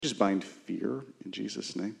Just bind fear in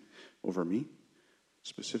Jesus' name over me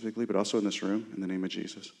specifically, but also in this room in the name of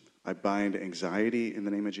Jesus. I bind anxiety in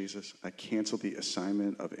the name of Jesus. I cancel the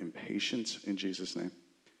assignment of impatience in Jesus' name.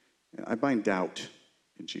 And I bind doubt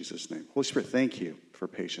in Jesus' name. Holy Spirit, thank you for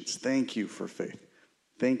patience. Thank you for faith.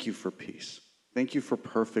 Thank you for peace. Thank you for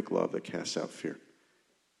perfect love that casts out fear.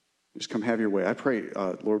 Just come have your way. I pray,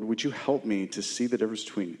 Lord, would you help me to see the difference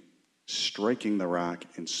between striking the rock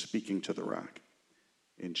and speaking to the rock.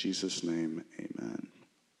 In Jesus' name, amen.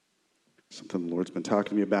 Something the Lord's been talking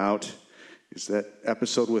to me about is that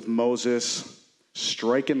episode with Moses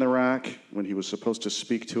striking the rock when he was supposed to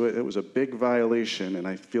speak to it. It was a big violation, and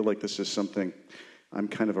I feel like this is something, I'm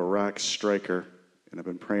kind of a rock striker, and I've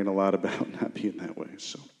been praying a lot about not being that way.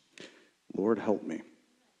 So, Lord, help me.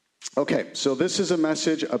 Okay, so this is a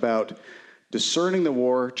message about discerning the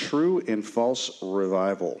war, true and false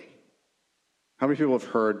revival. How many people have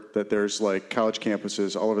heard that there's like college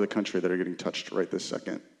campuses all over the country that are getting touched right this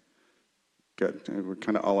second? Good. We're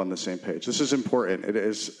kind of all on the same page. This is important. It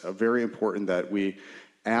is very important that we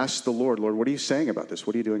ask the Lord, what are you saying about this?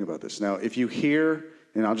 What are you doing about this? Now, if you hear,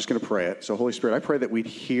 and I'm just going to pray it. So, Holy Spirit, I pray that we'd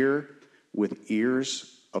hear with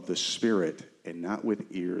ears of the Spirit and not with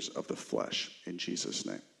ears of the flesh, in Jesus'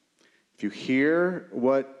 name. If you hear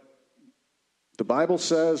what the Bible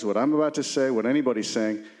says, what I'm about to say, what anybody's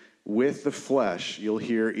saying, with the flesh, you'll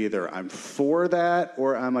hear either I'm for that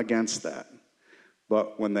or I'm against that.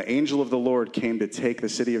 But when the angel of the Lord came to take the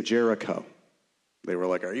city of Jericho, they were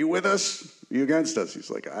like, are you with us? Are you against us?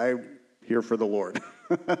 He's like, I'm here for the Lord.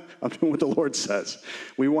 I'm doing what the Lord says.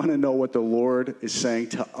 We want to know what the Lord is saying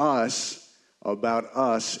to us about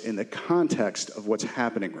us in the context of what's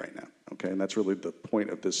happening right now. Okay, and that's really the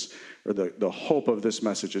point of this, or the hope of this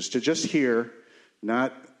message, is to just hear,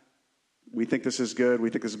 not we think this is good, we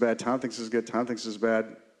think this is bad, Tom thinks this is good, Tom thinks this is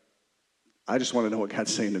bad. I just want to know what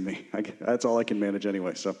God's saying to me. That's all I can manage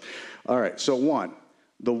anyway. So, all right, so one,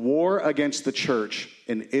 the war against the church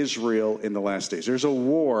in Israel in the last days. There's a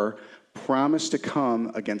war promised to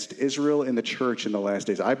come against Israel and the church in the last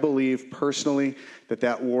days. I believe personally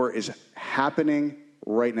that war is happening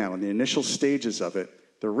right now in the initial stages of it.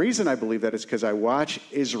 The reason I believe that is because I watch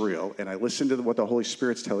Israel and I listen to what the Holy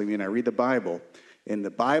Spirit's telling me and I read the Bible. And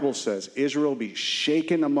the Bible says Israel will be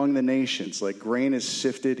shaken among the nations like grain is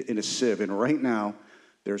sifted in a sieve. And right now,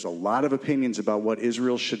 there's a lot of opinions about what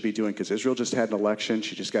Israel should be doing because Israel just had an election.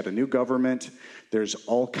 She just got a new government. There's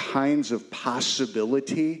all kinds of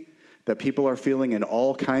possibility that people are feeling and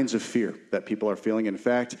all kinds of fear that people are feeling. In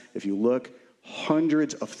fact, if you look,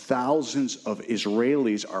 hundreds of thousands of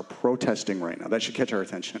Israelis are protesting right now. That should catch our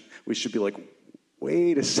attention. We should be like,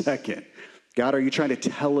 wait a second. God, are you trying to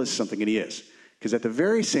tell us something? And he is. Because at the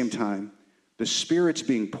very same time, the Spirit's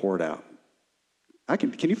being poured out.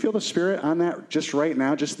 Can you feel the Spirit on that just right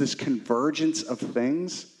now? Just this convergence of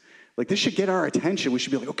things? Like this should get our attention. We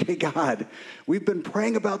should be like, okay, God, we've been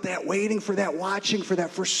praying about that, waiting for that, watching for that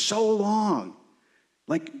for so long.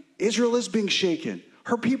 Like Israel is being shaken.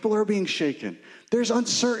 Her people are being shaken. There's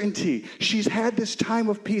uncertainty. She's had this time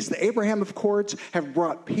of peace. The Abraham Accords have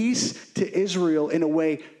brought peace to Israel in a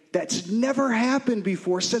way that's never happened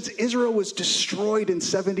before since Israel was destroyed in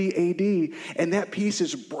 70 AD. And that peace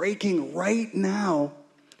is breaking right now.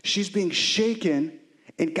 She's being shaken,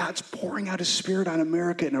 and God's pouring out his Spirit on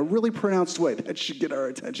America in a really pronounced way. That should get our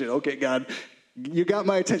attention. Okay, God, you got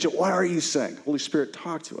my attention. What are you saying? Holy Spirit,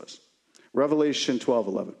 talk to us. Revelation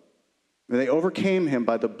 12:11. And they overcame him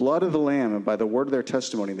by the blood of the Lamb and by the word of their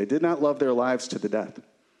testimony. They did not love their lives to the death.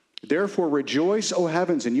 Therefore rejoice, O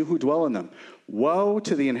heavens, and you who dwell in them. Woe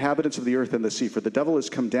to the inhabitants of the earth and the sea, for the devil has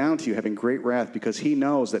come down to you having great wrath, because he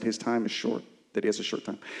knows that his time is short, that he has a short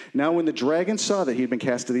time. Now when the dragon saw that he had been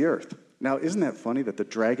cast to the earth. Now isn't that funny that the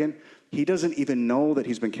dragon, he doesn't even know that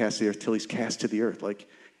he's been cast to the earth till he's cast to the earth. Like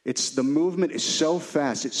the movement is so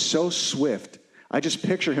fast, it's so swift. I just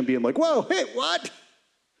picture him being like, whoa, hey, what?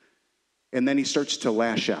 And then he starts to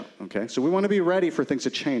lash out, okay? So we want to be ready for things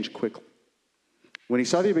to change quickly. When he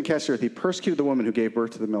saw that he had been cast to earth, he persecuted the woman who gave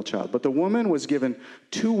birth to the male child. But the woman was given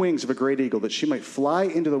 2 wings of a great eagle, that she might fly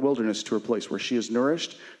into the wilderness to her place, where she is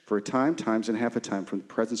nourished for a time, times and half a time, from the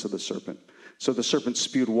presence of the serpent. So the serpent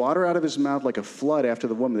spewed water out of his mouth like a flood after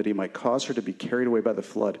the woman, that he might cause her to be carried away by the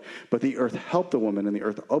flood. But the earth helped the woman, and the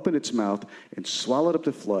earth opened its mouth and swallowed up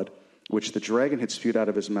the flood, which the dragon had spewed out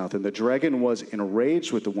of his mouth. And the dragon was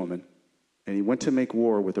enraged with the woman, and he went to make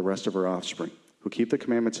war with the rest of her offspring, who keep the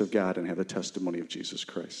commandments of God and have the testimony of Jesus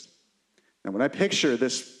Christ. Now, when I picture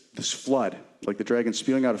this flood, like the dragon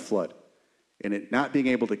spewing out a flood, and it not being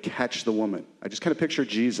able to catch the woman, I just kind of picture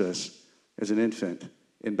Jesus as an infant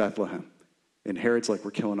in Bethlehem. And Herod's like,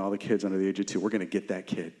 we're killing all the kids under the age of 2. We're going to get that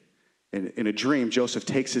kid. And in a dream, Joseph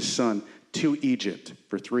takes his son to Egypt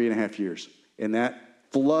for 3.5 years. And that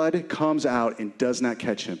flood comes out and does not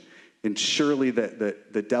catch him. And surely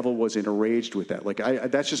the devil was enraged with that. Like I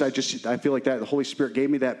feel like that the Holy Spirit gave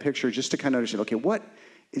me that picture just to kind of understand, okay, what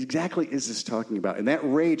exactly is this talking about? And that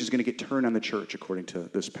rage is going to get turned on the church according to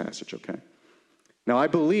this passage, okay? Now, I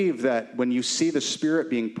believe that when you see the Spirit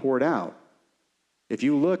being poured out, if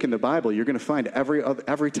you look in the Bible, you're going to find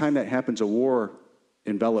every time that happens, a war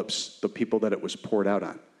envelops the people that it was poured out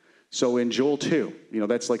on. So in Joel 2,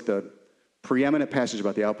 that's like the preeminent passage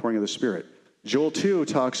about the outpouring of the Spirit. Joel 2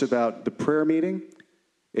 talks about the prayer meeting.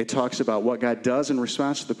 It talks about what God does in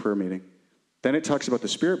response to the prayer meeting. Then it talks about the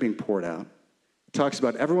Spirit being poured out. It talks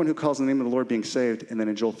about everyone who calls on the name of the Lord being saved. And then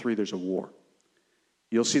in Joel 3, there's a war.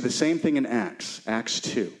 You'll see the same thing in Acts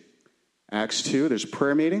 2. Acts 2, there's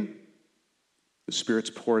prayer meeting. The Spirit's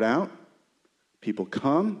poured out. People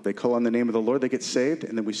come. They call on the name of the Lord. They get saved.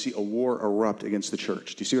 And then we see a war erupt against the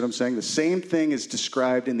church. Do you see what I'm saying? The same thing is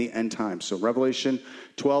described in the end times. So Revelation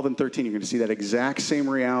 12 and 13, you're going to see that exact same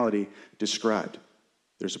reality described.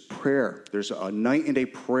 There's a prayer. There's a night and day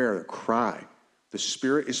prayer, a cry. The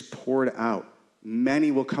Spirit is poured out. Many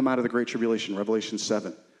will come out of the Great Tribulation, Revelation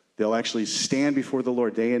 7. They'll actually stand before the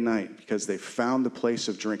Lord day and night because they found the place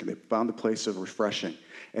of drink and they found the place of refreshing.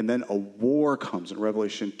 And then a war comes in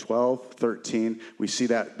Revelation 12, 13. We see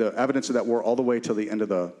that the evidence of that war all the way till the end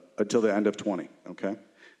of 20. Okay,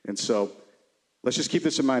 and so let's just keep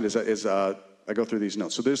this in mind as I go through these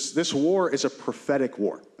notes. So this war is a prophetic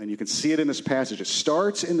war, and you can see it in this passage. It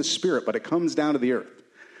starts in the Spirit, but it comes down to the earth.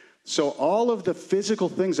 So all of the physical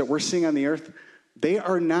things that we're seeing on the earth, they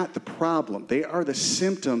are not the problem. They are the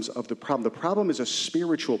symptoms of the problem. The problem is a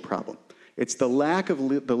spiritual problem. It's the lack of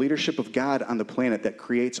the leadership of God on the planet that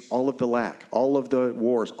creates all of the lack, all of the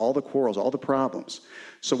wars, all the quarrels, all the problems.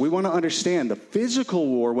 So we want to understand the physical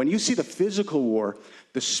war. When you see the physical war,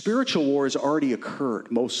 the spiritual war has already occurred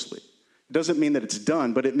mostly. It doesn't mean that it's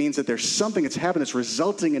done, but it means that there's something that's happened that's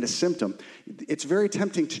resulting in a symptom. It's very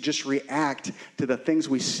tempting to just react to the things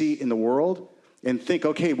we see in the world and think,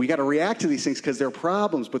 okay, we got to react to these things because they're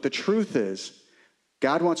problems. But the truth is,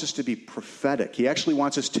 God wants us to be prophetic. He actually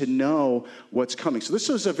wants us to know what's coming. So this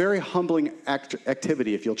is a very humbling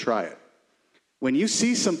activity if you'll try it. When you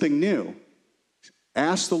see something new,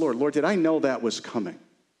 ask the Lord, Lord, did I know that was coming?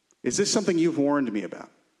 Is this something you've warned me about?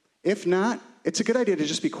 If not, it's a good idea to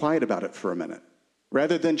just be quiet about it for a minute,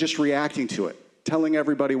 rather than just reacting to it, telling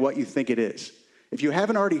everybody what you think it is. If you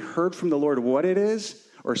haven't already heard from the Lord what it is,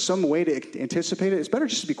 or some way to anticipate it, it's better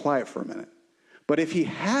just to be quiet for a minute. But if he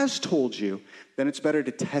has told you, then it's better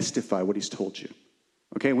to testify what he's told you.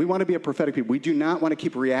 Okay, we want to be a prophetic people. We do not want to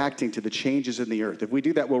keep reacting to the changes in the earth. If we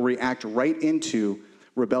do that, we'll react right into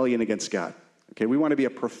rebellion against God. Okay, we want to be a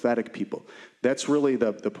prophetic people. That's really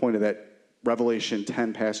the point of that Revelation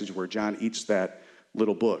 10 passage where John eats that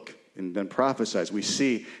little book and then prophesies. We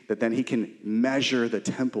see that then he can measure the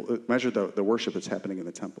temple, measure the worship that's happening in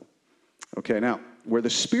the temple. Okay, now, where the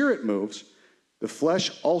Spirit moves, the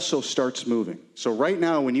flesh also starts moving. So right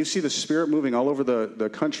now, when you see the Spirit moving all over the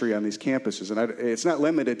country on these campuses, and it's not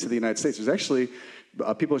limited to the United States. There's actually,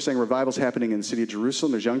 people are saying revival's happening in the city of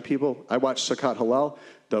Jerusalem. There's young people. I watch Sukkot Hallel.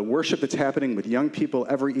 The worship that's happening with young people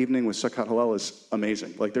every evening with Sukkot Hallel is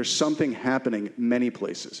amazing. Like there's something happening many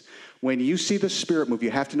places. When you see the Spirit move,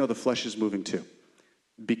 you have to know the flesh is moving too.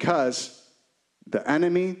 Because the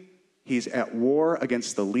enemy, he's at war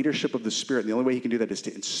against the leadership of the Spirit. And the only way he can do that is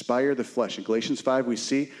to inspire the flesh. In Galatians 5, we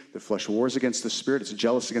see the flesh wars against the Spirit. It's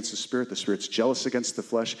jealous against the Spirit. The Spirit's jealous against the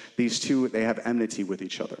flesh. These two, they have enmity with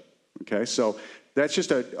each other. Okay, so that's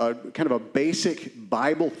just a kind of a basic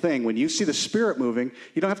Bible thing. When you see the Spirit moving,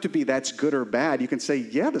 you don't have to be that's good or bad. You can say,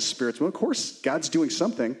 yeah, the Spirit's moving. Of course, God's doing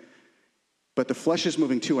something. But the flesh is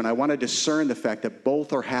moving too. And I want to discern the fact that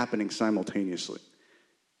both are happening simultaneously.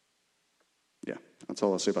 That's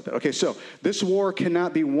all I'll say about that. Okay, so this war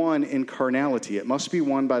cannot be won in carnality. It must be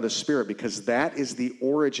won by the Spirit because that is the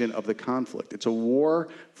origin of the conflict. It's a war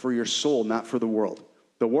for your soul, not for the world.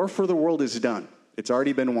 The war for the world is done. It's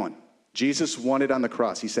already been won. Jesus won it on the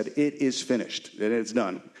cross. He said, it is finished. It is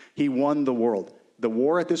done. He won the world. The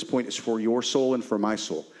war at this point is for your soul and for my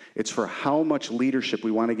soul. It's for how much leadership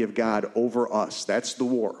we want to give God over us. That's the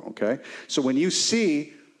war, okay? So when you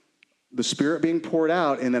see the Spirit being poured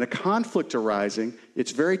out and then a conflict arising,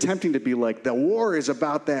 it's very tempting to be like, the war is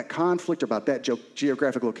about that conflict, about that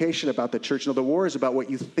geographic location, about the church. No, the war is about what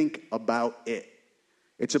you think about it.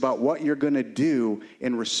 It's about what you're going to do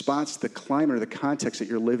in response to the climate or the context that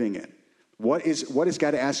you're living in. What is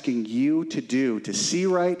God asking you to do to see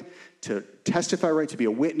right, to testify right, to be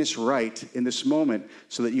a witness right in this moment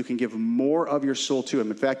so that you can give more of your soul to him.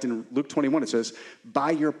 In fact, in Luke 21, it says, by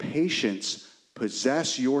your patience,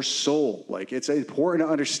 possess your soul. Like, it's important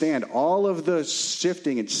to understand all of the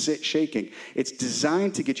shifting and shaking. It's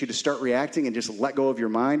designed to get you to start reacting and just let go of your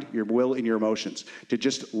mind, your will, and your emotions, to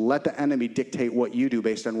just let the enemy dictate what you do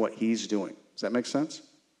based on what he's doing. Does that make sense?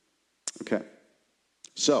 Okay.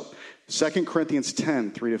 So, 2 Corinthians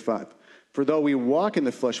 10, 3-5. For though we walk in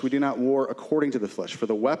the flesh, we do not war according to the flesh. For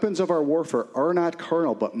the weapons of our warfare are not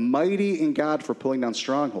carnal, but mighty in God for pulling down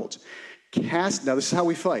strongholds. Now this is how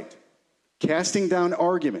we fight. Casting down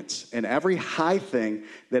arguments and every high thing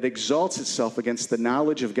that exalts itself against the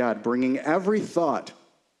knowledge of God, bringing every thought,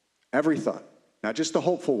 not just the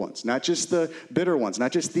hopeful ones, not just the bitter ones,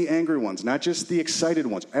 not just the angry ones, not just the excited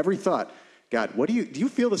ones, every thought. God, do you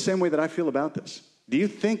feel the same way that I feel about this? Do you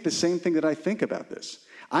think the same thing that I think about this?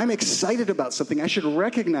 I'm excited about something. I should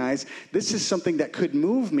recognize this is something that could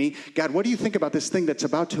move me. God, what do you think about this thing that's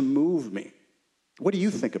about to move me? What do you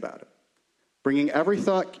think about it? Bringing every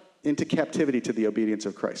thought into captivity to the obedience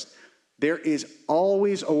of Christ. There is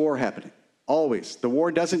always a war happening. Always. The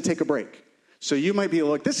war doesn't take a break. So you might be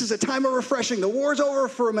like, this is a time of refreshing. The war's over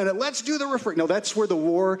for a minute. Let's do the refresh. No, that's where the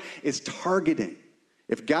war is targeting.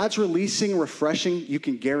 If God's releasing refreshing, you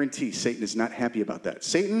can guarantee Satan is not happy about that.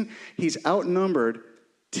 Satan, he's outnumbered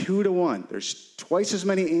 2-1. There's twice as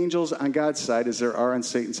many angels on God's side as there are on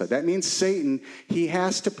Satan's side. That means Satan, he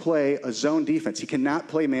has to play a zone defense. He cannot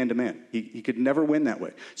play man-to-man. He could never win that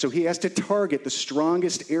way. So he has to target the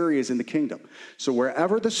strongest areas in the kingdom. So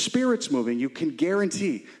wherever the Spirit's moving, you can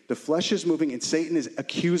guarantee the flesh is moving and Satan is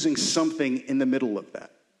accusing something in the middle of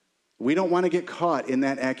that. We don't want to get caught in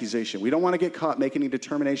that accusation. We don't want to get caught making any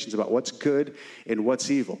determinations about what's good and what's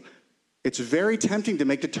evil. It's very tempting to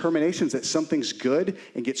make determinations that something's good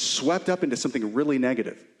and get swept up into something really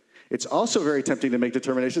negative. It's also very tempting to make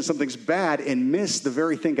determinations something's bad and miss the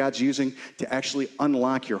very thing God's using to actually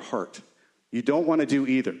unlock your heart. You don't want to do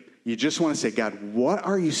either. You just want to say, God, what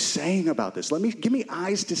are you saying about this? Give me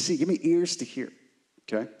eyes to see, give me ears to hear.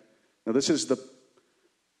 Okay? Now this is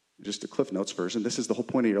just a Cliff Notes version. This is the whole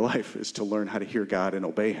point of your life, is to learn how to hear God and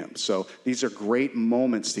obey him. So these are great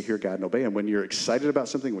moments to hear God and obey him. When you're excited about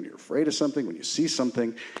something, when you're afraid of something, when you see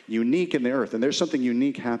something unique in the earth, and there's something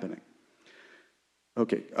unique happening.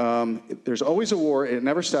 Okay, there's always a war. It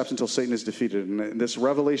never stops until Satan is defeated. And this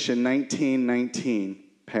Revelation 19:19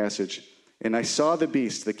 passage, and I saw the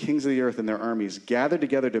beast, the kings of the earth and their armies, gathered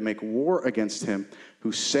together to make war against him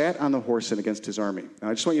who sat on the horse and against his army. Now,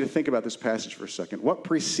 I just want you to think about this passage for a second. What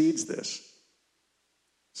precedes this?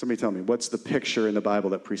 Somebody tell me, what's the picture in the Bible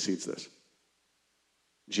that precedes this?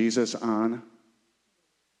 Jesus on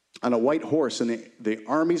a white horse, and the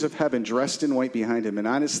armies of heaven dressed in white behind him, and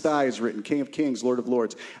on his thigh is written, King of Kings, Lord of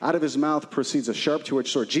Lords. Out of his mouth proceeds a sharp two-edged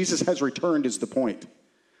sword. Jesus has returned is the point.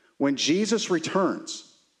 When Jesus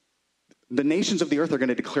returns, the nations of the earth are going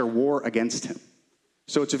to declare war against him.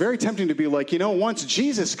 So it's very tempting to be like, once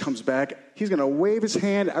Jesus comes back, he's going to wave his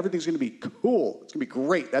hand. Everything's going to be cool. It's going to be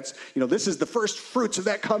great. This is the first fruits of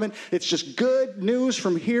that coming. It's just good news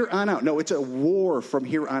from here on out. No, it's a war from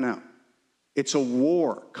here on out. It's a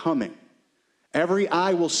war coming. Every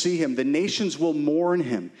eye will see him. The nations will mourn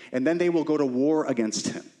him. And then they will go to war against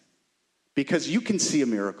him. Because you can see a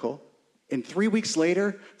miracle, and 3 weeks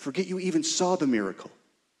later, forget you even saw the miracle.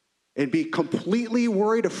 And be completely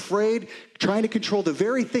worried, afraid, trying to control the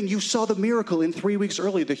very thing you saw the miracle in 3 weeks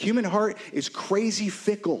earlier. The human heart is crazy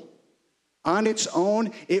fickle. On its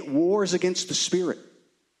own, it wars against the Spirit.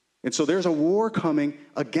 And so there's a war coming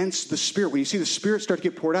against the Spirit. When you see the Spirit start to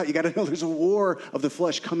get poured out, you got to know there's a war of the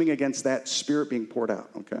flesh coming against that Spirit being poured out,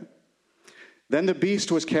 okay? Then the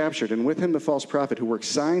beast was captured, and with him the false prophet who worked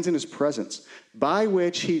signs in his presence, by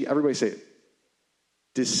which he, everybody say it,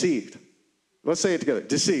 deceived. Let's say it together,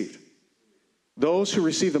 deceived. Those who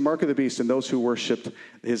received the mark of the beast and those who worshipped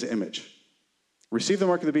his image. Received the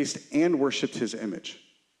mark of the beast and worshipped his image.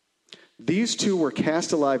 These two were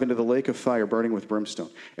cast alive into the lake of fire burning with brimstone.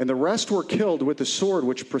 And the rest were killed with the sword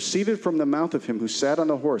which proceeded from the mouth of him who sat on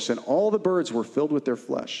the horse. And all the birds were filled with their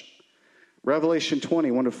flesh. Revelation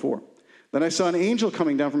 20:1-4. Then I saw an angel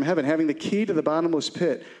coming down from heaven, having the key to the bottomless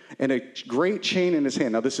pit and a great chain in his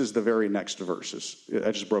hand. Now, this is the very next verses.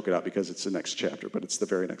 I just broke it out because it's the next chapter, but it's the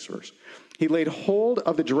very next verse. He laid hold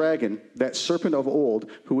of the dragon, that serpent of old,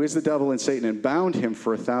 who is the devil and Satan, and bound him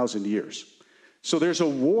for 1,000 years. So there's a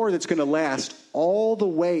war that's going to last all the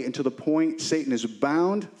way until the point Satan is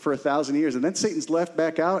bound for 1,000 years. And then Satan's left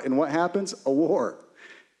back out, and what happens? A war.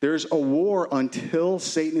 There's a war until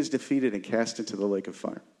Satan is defeated and cast into the lake of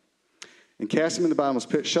fire. and cast him in the bottomless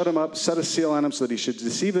pit, shut him up, set a seal on him so that he should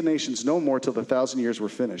deceive the nations no more till the 1,000 years were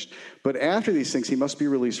finished. But after these things, he must be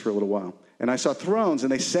released for a little while. And I saw thrones,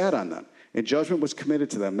 and they sat on them, and judgment was committed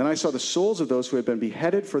to them. Then I saw the souls of those who had been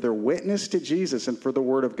beheaded for their witness to Jesus and for the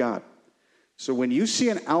word of God. So when you see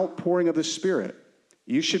an outpouring of the Spirit,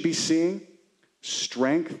 you should be seeing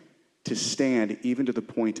strength to stand even to the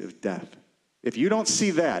point of death. If you don't see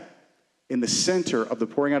that in the center of the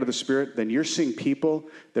pouring out of the Spirit, then you're seeing people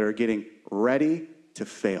that are getting ready to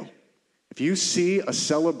fail. If you see a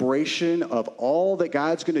celebration of all that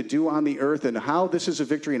God's going to do on the earth and how this is a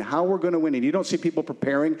victory and how we're going to win, and you don't see people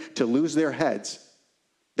preparing to lose their heads,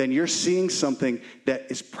 then you're seeing something that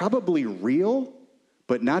is probably real,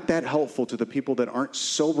 but not that helpful to the people that aren't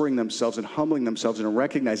sobering themselves and humbling themselves and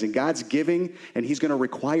recognizing God's giving, and he's going to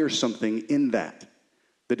require something in that.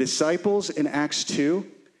 The disciples in Acts 2,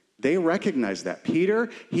 they recognized that.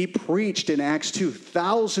 Peter, he preached in Acts 2.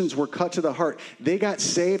 Thousands were cut to the heart. They got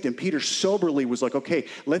saved, and Peter soberly was like, okay,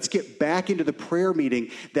 let's get back into the prayer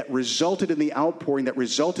meeting that resulted in the outpouring, that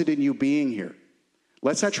resulted in you being here.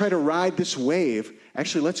 Let's not try to ride this wave.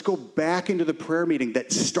 Actually, let's go back into the prayer meeting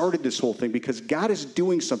that started this whole thing, because God is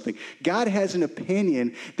doing something. God has an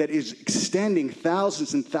opinion that is extending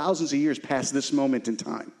thousands and thousands of years past this moment in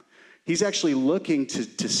time. He's actually looking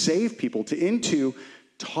to save people into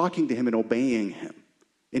talking to him and obeying him,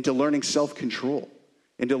 into learning self-control,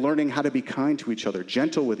 into learning how to be kind to each other,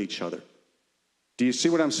 gentle with each other. Do you see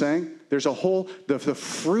what I'm saying? There's a whole, the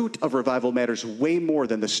fruit of revival matters way more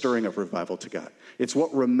than the stirring of revival to God. It's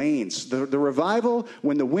what remains. The revival,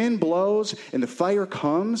 when the wind blows and the fire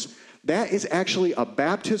comes, that is actually a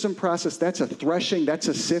baptism process. That's a threshing. That's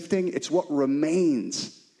a sifting. It's what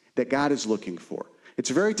remains that God is looking for.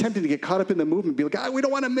 It's very tempting to get caught up in the movement, be like, we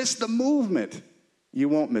don't want to miss the movement. You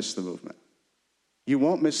won't miss the movement. You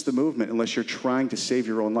won't miss the movement unless you're trying to save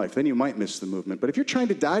your own life. Then you might miss the movement. But if you're trying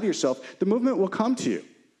to die to yourself, the movement will come to you.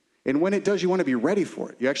 And when it does, you want to be ready for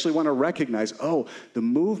it. You actually want to recognize, the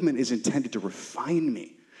movement is intended to refine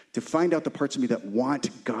me, to find out the parts of me that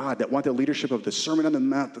want God, that want the leadership of the Sermon on the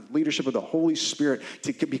Mount, the leadership of the Holy Spirit,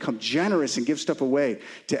 to become generous and give stuff away,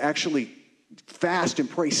 to actually fast and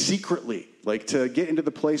pray secretly, like to get into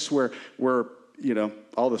the place where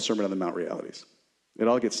all the Sermon on the Mount realities. It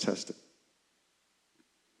all gets tested.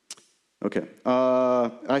 Okay.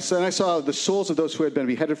 I saw the souls of those who had been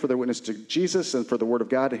beheaded for their witness to Jesus and for the word of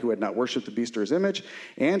God, who had not worshipped the beast or his image,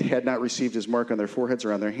 and had not received his mark on their foreheads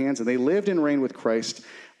or on their hands. And they lived and reigned with Christ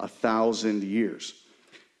 1,000 years.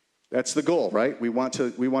 That's the goal, right? We want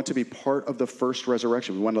to be part of the first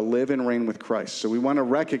resurrection. We want to live and reign with Christ. So we want to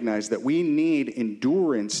recognize that we need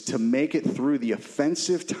endurance to make it through the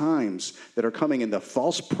offensive times that are coming and the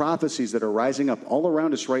false prophecies that are rising up all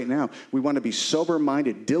around us right now. We want to be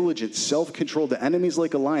sober-minded, diligent, self-controlled, the enemies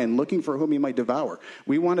like a lion, looking for whom he might devour.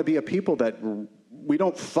 We want to be a people that we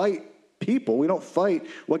don't fight people. We don't fight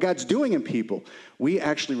what God's doing in people. We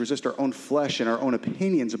actually resist our own flesh and our own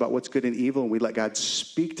opinions about what's good and evil, and we let God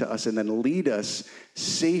speak to us and then lead us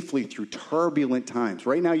safely through turbulent times.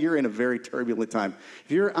 Right now, you're in a very turbulent time.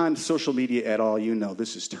 If you're on social media at all, you know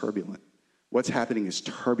this is turbulent. What's happening is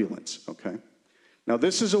turbulence, okay? Now,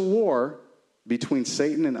 this is a war between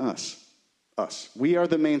Satan and us. We are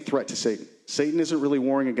the main threat to Satan. Satan isn't really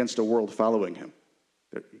warring against a world following him.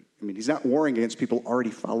 He's not warring against people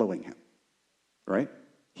already following him. Right?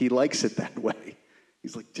 He likes it that way.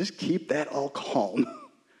 He's like, just keep that all calm.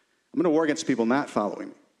 I'm going to war against people not following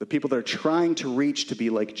me. The people that are trying to reach to be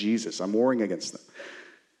like Jesus. I'm warring against them.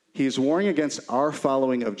 He is warring against our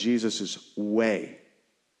following of Jesus' way.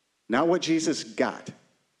 Not what Jesus got.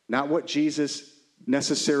 Not what Jesus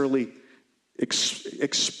necessarily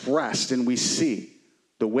expressed and we see.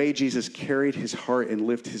 The way Jesus carried his heart and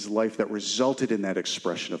lived his life that resulted in that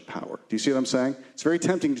expression of power. Do you see what I'm saying? It's very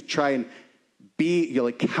tempting to try and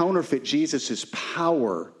counterfeit Jesus'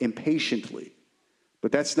 power impatiently.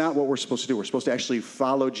 But that's not what we're supposed to do. We're supposed to actually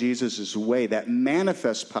follow Jesus' way, that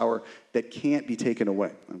manifests power that can't be taken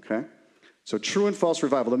away, okay? So true and false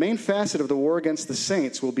revival. The main facet of the war against the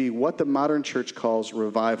saints will be what the modern church calls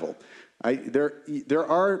revival. There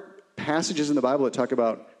are passages in the Bible that talk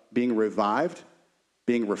about being revived,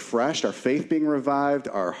 being refreshed, our faith being revived,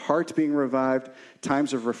 our heart being revived,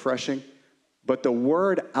 times of refreshing. But the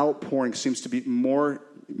word outpouring seems to be more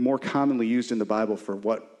commonly used in the Bible for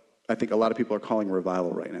what I think a lot of people are calling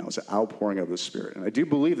revival right now. It's an outpouring of the Spirit. And I do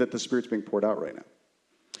believe that the Spirit's being poured out right now.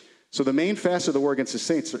 So the main facet of the war against the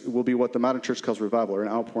saints will be what the modern church calls revival, or an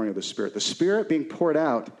outpouring of the Spirit. The Spirit being poured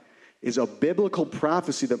out is a biblical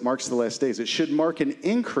prophecy that marks the last days. It should mark an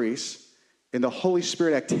increase in the Holy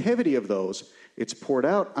Spirit activity of those it's poured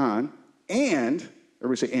out on, and,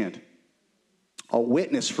 everybody say and. a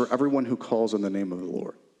witness for everyone who calls on the name of the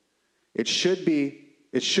Lord. It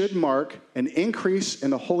should mark an increase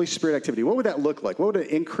in the Holy Spirit activity. What would that look like? What would an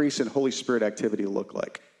increase in Holy Spirit activity look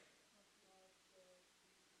like?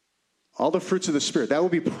 All the fruits of the Spirit. That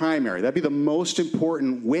would be primary. That would be the most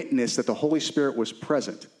important witness that the Holy Spirit was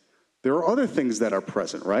present. There are other things that are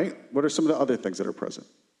present, right? What are some of the other things that are present?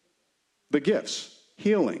 The gifts,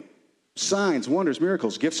 healing, signs, wonders,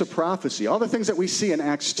 miracles, gifts of prophecy, all the things that we see in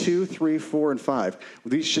Acts 2, 3, 4, and 5.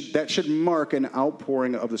 That should mark an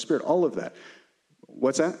outpouring of the Spirit, all of that.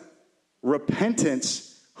 What's that?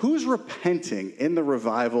 Repentance. Who's repenting in the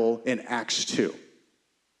revival in Acts 2?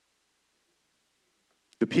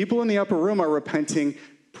 The people in the upper room are repenting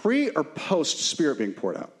pre or post Spirit being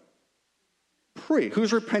poured out? Pre.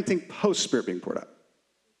 Who's repenting post Spirit being poured out?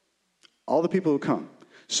 All the people who come.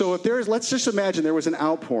 So if let's just imagine there was an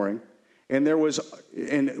outpouring, and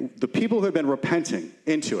the people who had been repenting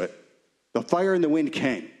into it, the fire and the wind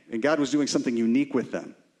came, and God was doing something unique with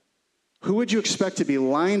them. Who would you expect to be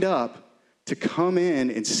lined up to come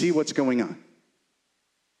in and see what's going on?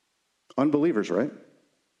 Unbelievers, right?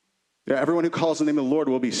 Yeah, everyone who calls on the name of the Lord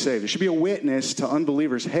will be saved. There should be a witness to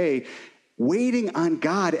unbelievers. Hey, waiting on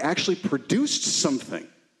God actually produced something.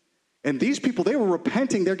 And these people, they were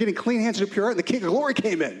repenting. They're getting clean hands and a pure heart, and the King of Glory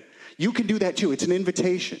came in. You can do that too. It's an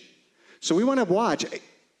invitation. So we want to watch.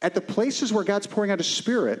 At the places where God's pouring out His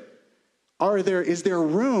Spirit, is there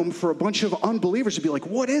room for a bunch of unbelievers to be like,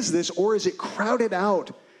 what is this? Or is it crowded out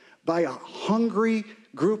by a hungry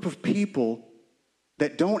group of people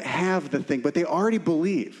that don't have the thing, but they already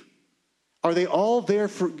believe? Are they all there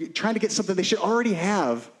for trying to get something they should already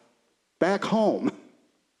have back home?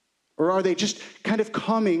 Or are they just kind of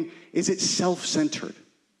coming? Is it self-centered?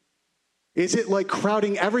 Is it like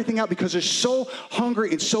crowding everything out because they're so hungry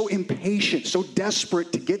and so impatient, so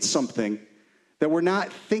desperate to get something that we're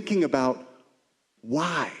not thinking about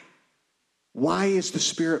why? Why is the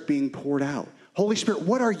Spirit being poured out? Holy Spirit,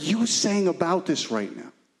 what are you saying about this right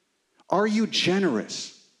now? Are you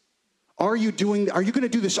generous? Are you going to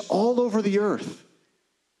do this all over the earth?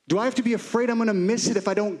 Do I have to be afraid I'm going to miss it if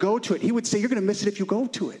I don't go to it? He would say, you're going to miss it if you go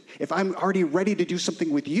to it. If I'm already ready to do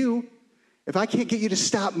something with you, if I can't get you to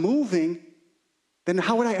stop moving, then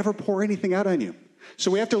how would I ever pour anything out on you?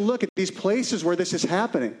 So we have to look at these places where this is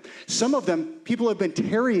happening. Some of them, people have been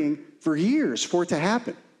tarrying for years for it to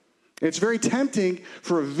happen. It's very tempting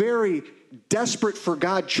for a very desperate for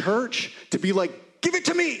God church to be like, give it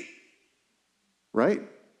to me. Right?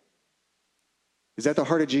 Is that the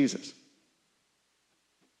heart of Jesus?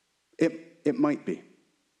 It might be,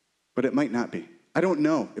 but it might not be. I don't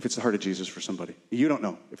know if it's the heart of Jesus for somebody. You don't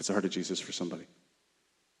know if it's the heart of Jesus for somebody.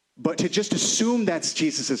 But to just assume that's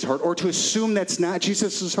Jesus' heart or to assume that's not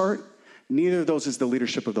Jesus' heart, neither of those is the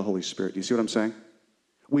leadership of the Holy Spirit. Do you see what I'm saying?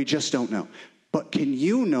 We just don't know. But can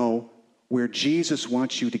you know where Jesus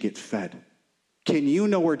wants you to get fed? Can you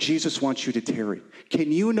know where Jesus wants you to tarry?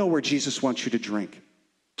 Can you know where Jesus wants you to drink?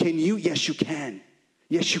 Can you? Yes, you can.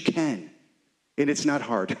 Yes, you can. And it's not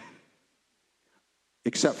hard.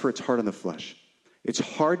 Except for it's hard on the flesh. It's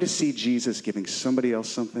hard to see Jesus giving somebody else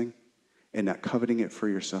something and not coveting it for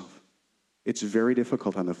yourself. It's very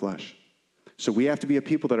difficult on the flesh. So we have to be a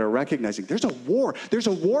people that are recognizing there's a war. There's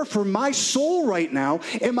a war for my soul right now.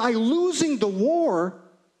 Am I losing the war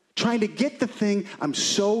trying to get the thing I'm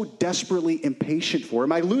so desperately impatient for?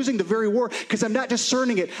 Am I losing the very war because I'm not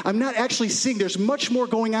discerning it? I'm not actually seeing there's much more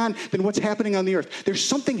going on than what's happening on the earth. There's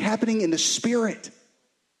something happening in the Spirit.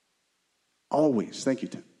 Always. Thank you,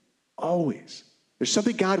 Tim. Always. There's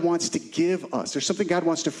something God wants to give us. There's something God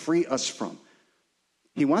wants to free us from.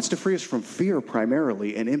 He wants to free us from fear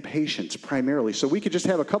primarily and impatience primarily. So we could just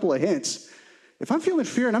have a couple of hints. If I'm feeling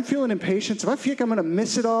fear and I'm feeling impatience, if I feel like I'm going to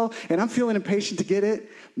miss it all and I'm feeling impatient to get it,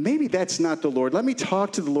 maybe that's not the Lord. Let me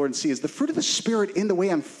talk to the Lord and see, is the fruit of the Spirit in the way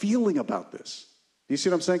I'm feeling about this? Do you see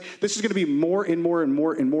what I'm saying? This is going to be more and more and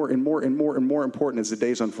more and more and more and more and more important as the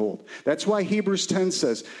days unfold. That's why Hebrews 10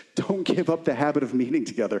 says, don't give up the habit of meeting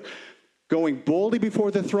together. Going boldly before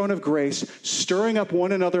the throne of grace, stirring up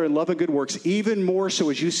one another in love and good works, even more so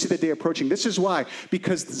as you see the day approaching. This is why.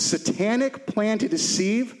 Because the satanic plan to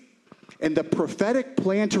deceive and the prophetic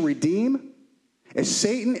plan to redeem, as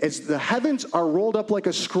the heavens are rolled up like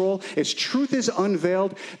a scroll, as truth is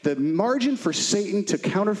unveiled, the margin for Satan to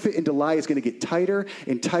counterfeit and to lie is going to get tighter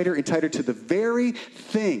and tighter and tighter to the very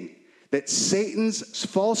thing that Satan's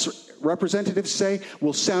false representatives say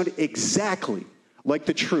will sound exactly like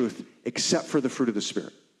the truth, except for the fruit of the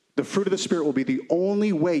Spirit. The fruit of the Spirit will be the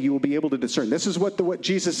only way you will be able to discern. This is what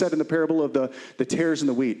Jesus said in the parable of the tares and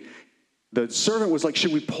the wheat. The servant was like,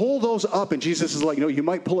 should we pull those up? And Jesus is like, no, you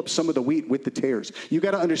might pull up some of the wheat with the tares. You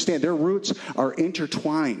got to understand, their roots are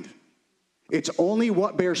intertwined. It's only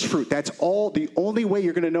what bears fruit. That's the only way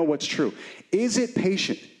you're going to know what's true. Is it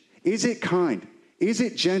patient? Is it kind? Is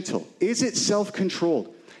it gentle? Is it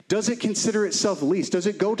self-controlled? Does it consider itself least? Does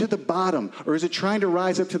it go to the bottom? Or is it trying to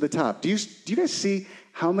rise up to the top? Do you guys see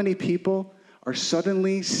how many people are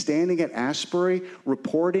suddenly standing at Asbury,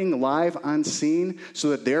 reporting live on scene so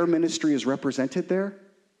that their ministry is represented there?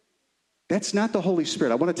 That's not the Holy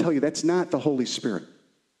Spirit. I want to tell you, that's not the Holy Spirit.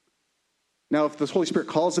 Now, if the Holy Spirit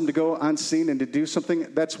calls them to go on scene and to do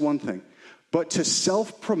something, that's one thing. But to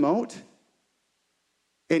self-promote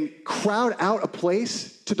and crowd out a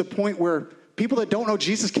place to the point where people that don't know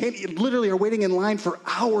Jesus literally are waiting in line for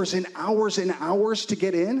hours and hours and hours to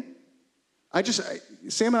get in.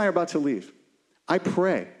 Sam and I are about to leave. I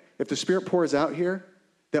pray, if the Spirit pours out here,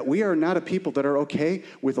 that we are not a people that are okay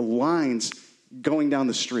with lines going down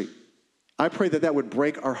the street. I pray that would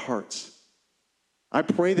break our hearts. I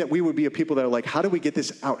pray that we would be a people that are like, how do we get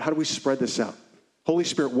this out? How do we spread this out? Holy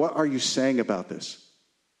Spirit, what are you saying about this?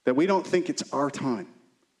 That we don't think it's our time.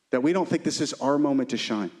 That we don't think this is our moment to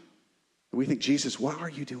shine. That we think, Jesus, what are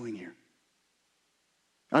you doing here?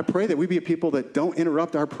 I pray that we be a people that don't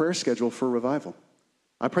interrupt our prayer schedule for revival.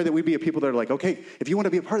 I pray that we be a people that are like, okay, if you want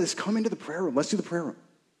to be a part of this, come into the prayer room. Let's do the prayer room.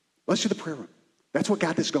 Let's do the prayer room. That's what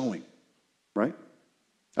got this going, right?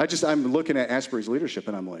 I'm looking at Asbury's leadership,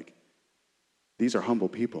 and I'm like, these are humble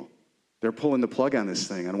people. They're pulling the plug on this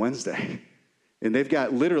thing on Wednesday. And they've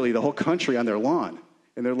got literally the whole country on their lawn.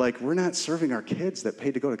 And they're like, we're not serving our kids that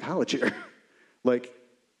paid to go to college here. Like,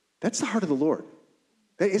 that's the heart of the Lord.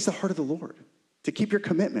 That is the heart of the Lord. To keep your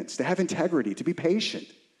commitments, to have integrity, to be patient.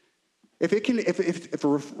 If a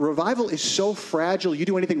revival is so fragile, you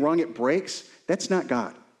do anything wrong, it breaks, that's not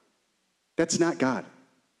God. That's not God.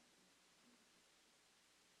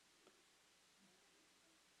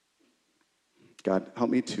 God, help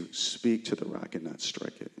me to speak to the rock and not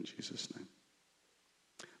strike it in Jesus' name.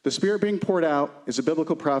 The Spirit being poured out is a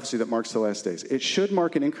biblical prophecy that marks the last days. It should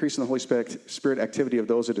mark an increase in the Holy Spirit activity of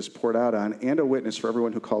those it is poured out on and a witness for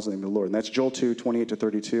everyone who calls the name of the Lord. And that's Joel 2, 28 to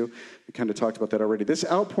 32. We kind of talked about that already. This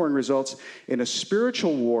outpouring results in a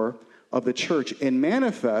spiritual war of the church and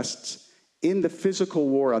manifests in the physical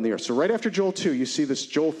war on the earth. So right after Joel 2, you see this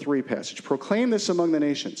Joel 3 passage. Proclaim this among the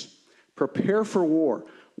nations. Prepare for war.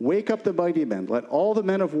 Wake up the mighty men. Let all the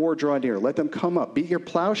men of war draw near. Let them come up. Beat your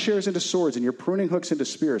plowshares into swords and your pruning hooks into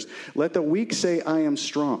spears. Let the weak say, I am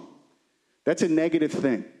strong. That's a negative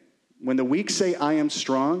thing. When the weak say, I am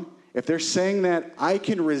strong, if they're saying that I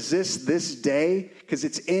can resist this day because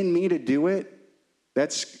it's in me to do it,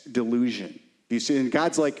 that's delusion. You see, and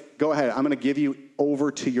God's like, go ahead. I'm going to give you over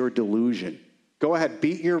to your delusion. Go ahead.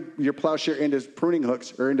 Beat your plowshare into pruning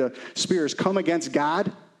hooks or into spears. Come against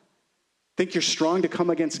God. Think you're strong to come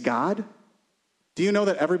against God? Do you know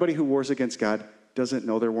that everybody who wars against God doesn't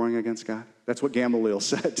know they're warring against God? That's what Gamaliel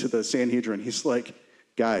said to the Sanhedrin. He's like,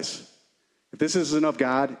 guys, if this isn't of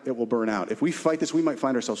God, it will burn out. If we fight this, we might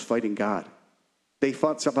find ourselves fighting God. They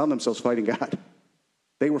found themselves fighting God.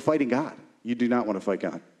 They were fighting God. You do not want to fight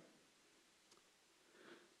God.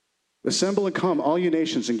 Assemble and come, all you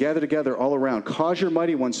nations, and gather together all around. Cause your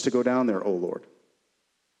mighty ones to go down there, O Lord.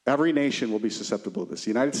 Every nation will be susceptible to this. The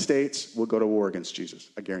United States will go to war against Jesus.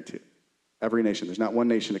 I guarantee it. Every nation. There's not one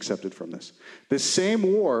nation excepted from this. This same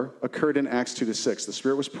war occurred in Acts 2-6. The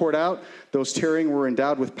Spirit was poured out. Those tarrying were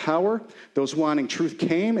endowed with power. Those wanting truth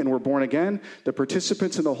came and were born again. The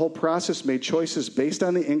participants in the whole process made choices based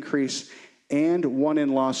on the increase and won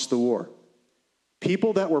and lost the war.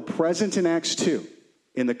 People that were present in Acts 2,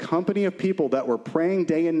 in the company of people that were praying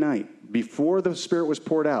day and night before the Spirit was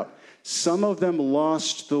poured out, some of them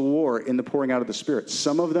lost the war in the pouring out of the Spirit.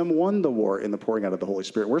 Some of them won the war in the pouring out of the Holy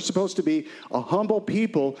Spirit. We're supposed to be a humble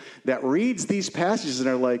people that reads these passages and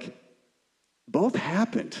are like, both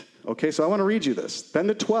happened. Okay, so I want to read you this. Then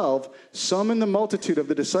the 12 summoned the multitude of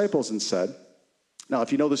the disciples and said, now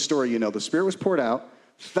if you know the story, you know the Spirit was poured out.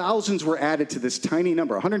 Thousands were added to this tiny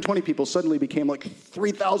number. 120 people suddenly became like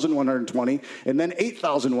 3,120 and then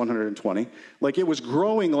 8,120. Like it was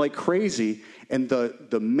growing like crazy, and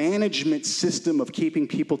the management system of keeping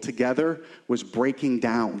people together was breaking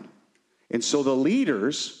down. And so the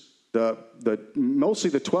leaders,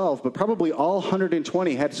 mostly the 12, but probably all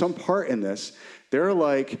 120 had some part in this. They're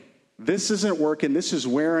like, this isn't working. This is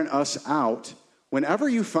wearing us out. Whenever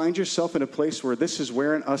you find yourself in a place where this is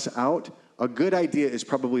wearing us out, a good idea is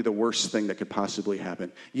probably the worst thing that could possibly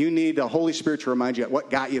happen. You need the Holy Spirit to remind you what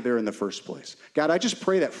got you there in the first place. God, I just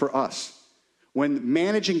pray that for us. When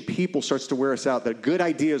managing people starts to wear us out, that good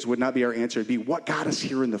ideas would not be our answer. It'd be what got us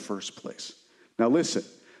here in the first place. Now listen.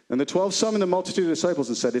 And the 12 summoned the multitude of disciples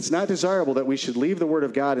and said, it's not desirable that we should leave the word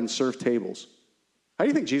of God and serve tables. How do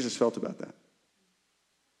you think Jesus felt about that?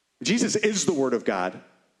 Jesus is the word of God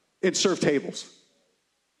and serve tables.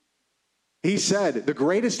 He said, the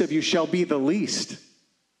greatest of you shall be the least.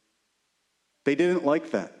 They didn't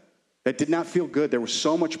like that. That did not feel good. There was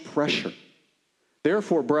so much pressure.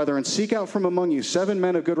 Therefore, brethren, seek out from among you 7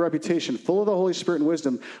 men of good reputation, full of the Holy Spirit and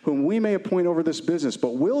wisdom, whom we may appoint over this business.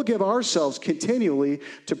 But we'll give ourselves continually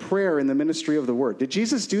to prayer in the ministry of the word. Did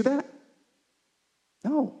Jesus do that?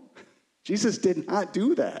 No. Jesus did not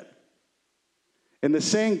do that. And the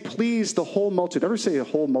saying pleased the whole multitude. Ever say a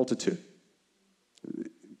whole multitude?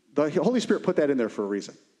 The Holy Spirit put that in there for a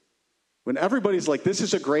reason. When everybody's like, this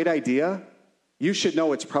is a great idea, you should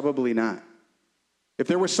know it's probably not. If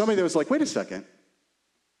there was somebody that was like, wait a second,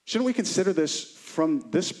 shouldn't we consider this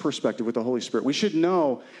from this perspective with the Holy Spirit? We should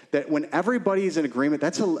know that when everybody is in agreement,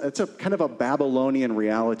 that's a kind of a Babylonian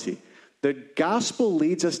reality. The gospel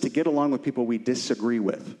leads us to get along with people we disagree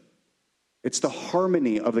with. It's the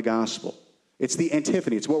harmony of the gospel. It's the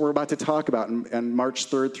antiphony. It's what we're about to talk about in March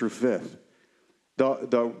 3rd through 5th.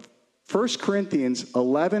 The 1 Corinthians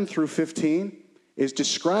 11 through 15 is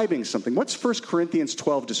describing something. What's 1 Corinthians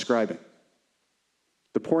 12 describing?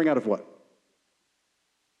 The pouring out of what?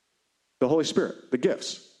 The Holy Spirit, the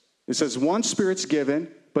gifts. It says one Spirit's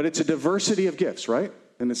given, but it's a diversity of gifts, right?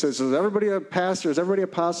 And it says, is everybody a pastor? Is everybody an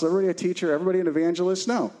apostle? Is everybody a teacher? Everybody an evangelist?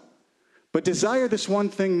 No. But desire this one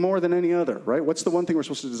thing more than any other, right? What's the one thing we're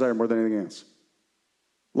supposed to desire more than anything else?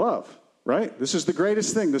 Love, right? This is the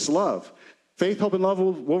greatest thing, this love. Faith, hope, and love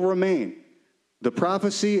will remain. The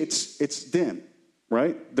prophecy, it's dim,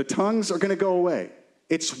 right? The tongues are going to go away.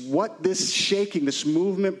 It's what this shaking, this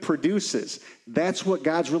movement produces. That's what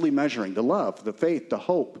God's really measuring, the love, the faith, the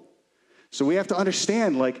hope. So we have to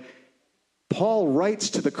understand, like, Paul writes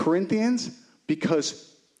to the Corinthians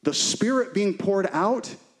because the Spirit being poured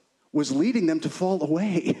out was leading them to fall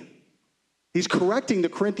away. He's correcting the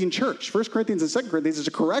Corinthian church. 1 Corinthians and 2 Corinthians is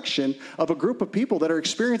a correction of a group of people that are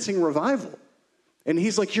experiencing revival. And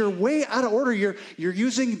he's like, you're way out of order. You're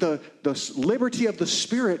using the liberty of the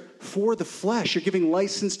Spirit for the flesh. You're giving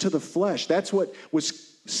license to the flesh. That's what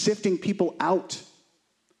was sifting people out.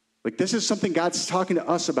 Like, this is something God's talking to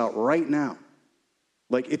us about right now.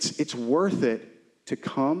 Like, it's worth it to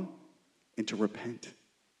come and to repent.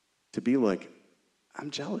 To be like,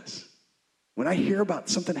 I'm jealous. When I hear about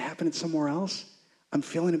something happening somewhere else, I'm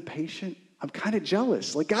feeling impatient. I'm kind of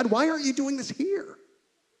jealous. Like, God, why aren't you doing this here?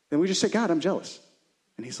 Then we just say, God, I'm jealous.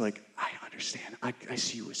 And he's like, I understand. I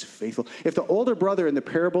see you as faithful. If the older brother in the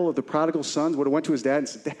parable of the prodigal sons would have went to his dad and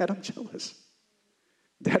said, Dad, I'm jealous.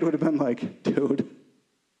 Dad would have been like, dude,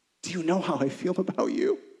 do you know how I feel about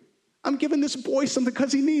you? I'm giving this boy something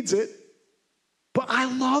because he needs it. But I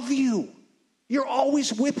love you. You're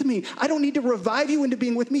always with me. I don't need to revive you into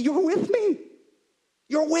being with me. You're with me.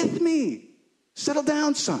 You're with me. Settle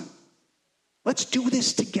down, son. Let's do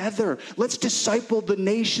this together. Let's disciple the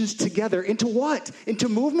nations together. Into what? Into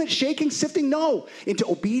movement, shaking, sifting? No. Into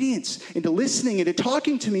obedience, into listening, into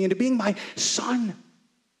talking to me, into being my son,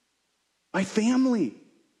 my family.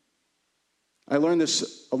 I learned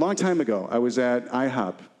this a long time ago. I was at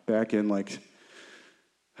IHOP back in I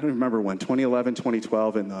don't remember when, 2011,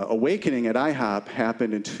 2012, and the awakening at IHOP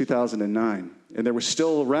happened in 2009. And there were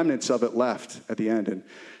still remnants of it left at the end. And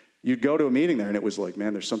you'd go to a meeting there, and it was like,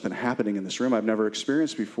 man, there's something happening in this room I've never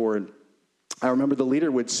experienced before. And I remember the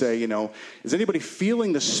leader would say, is anybody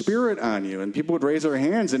feeling the Spirit on you? And people would raise their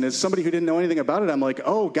hands. And as somebody who didn't know anything about it, I'm like,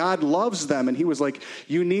 oh, God loves them. And he was like,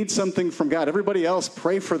 you need something from God. Everybody else,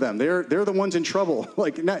 pray for them. They're the ones in trouble.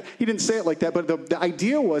 He didn't say it like that, but the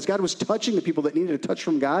idea was God was touching the people that needed a touch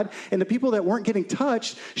from God. And the people that weren't getting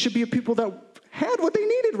touched should be people that had what they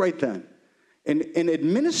needed right then. And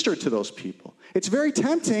administer to those people. It's very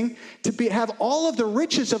tempting to have all of the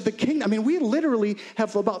riches of the kingdom. I mean, we literally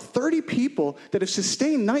have about 30 people that have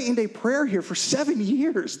sustained night and day prayer here for 7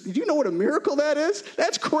 years. Do you know what a miracle that is?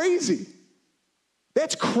 That's crazy.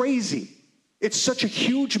 That's crazy. It's such a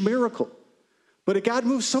huge miracle. But if God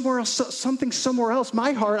moves somewhere else, something somewhere else,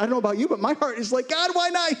 my heart, I don't know about you, but my heart is like, God, why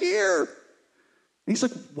not here? And he's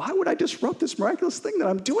like, why would I disrupt this miraculous thing that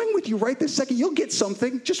I'm doing with you right this second? You'll get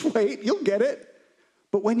something. Just wait. You'll get it.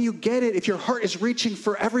 But when you get it, if your heart is reaching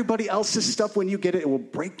for everybody else's stuff, when you get it, it will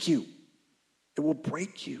break you. It will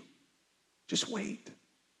break you. Just wait.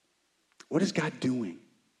 What is God doing?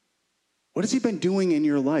 What has he been doing in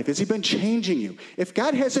your life? Has he been changing you? If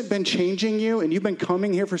God hasn't been changing you and you've been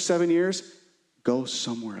coming here for 7 years, go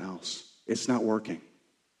somewhere else. It's not working.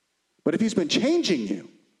 But if he's been changing you,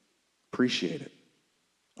 appreciate it.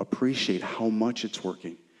 Appreciate how much it's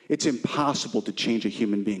working. It's impossible to change a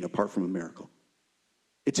human being apart from a miracle.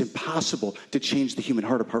 It's impossible to change the human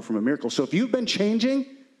heart apart from a miracle. So if you've been changing,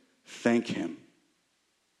 thank him.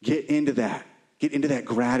 Get into that. Get into that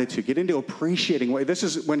gratitude. Get into appreciating. This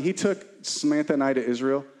is when he took Samantha and I to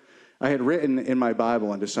Israel. I had written in my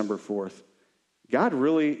Bible on December 4th, God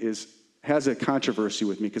really has a controversy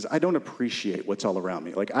with me because I don't appreciate what's all around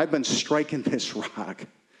me. Like, I've been striking this rock.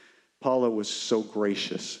 Paula was so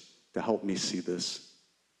gracious to help me see this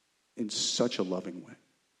in such a loving way.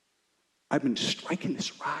 I've been striking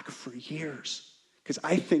this rock for years because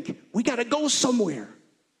I think we got to go somewhere.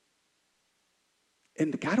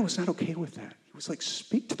 And God was not okay with that. He was like,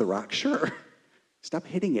 speak to the rock, sure. Stop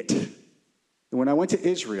hitting it. And when I went to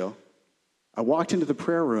Israel, I walked into the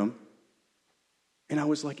prayer room, and I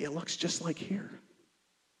was like, it looks just like here.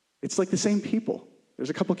 It's like the same people. There's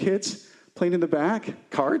a couple kids playing in the back.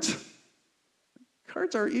 Cards.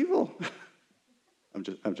 Cards are evil. I'm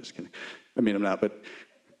just kidding. I mean, I'm not, but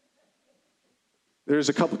there's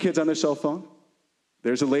a couple kids on their cell phone.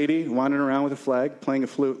 There's a lady wandering around with a flag, playing a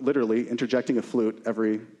flute, literally interjecting a flute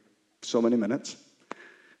every so many minutes,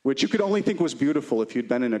 which you could only think was beautiful if you'd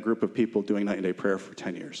been in a group of people doing night and day prayer for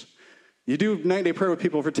 10 years. You do night and day prayer with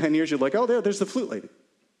people for 10 years, you're like, oh, there's the flute lady.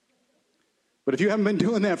 But if you haven't been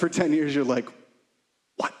doing that for 10 years, you're like,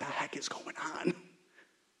 what the heck is going on?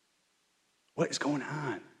 What is going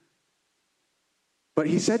on? But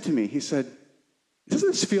he said to me, doesn't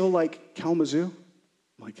this feel like Kalamazoo?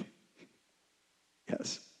 I'm like,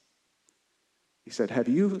 yes. He said, have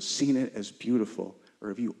you seen it as beautiful, or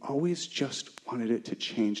have you always just wanted it to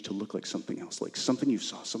change to look like something else, like something you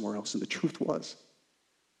saw somewhere else? And the truth was,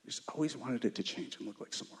 I just always wanted it to change and look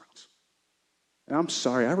like somewhere else. And I'm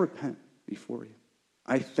sorry, I repent before you.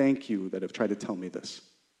 I thank you that have tried to tell me this.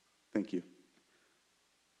 Thank you.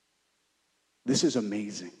 This is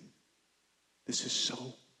amazing. This is so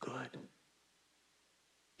good.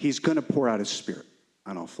 He's going to pour out his Spirit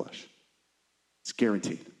on all flesh. It's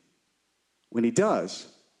guaranteed. When he does,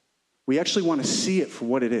 we actually want to see it for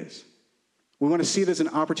what it is. We want to see it as an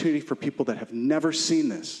opportunity for people that have never seen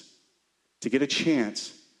this to get a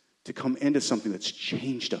chance to come into something that's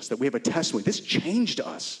changed us, that we have a testimony. This changed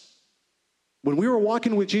us. When we were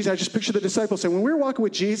walking with Jesus, I just picture the disciples saying, when we were walking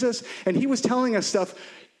with Jesus and he was telling us stuff,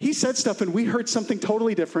 he said stuff and we heard something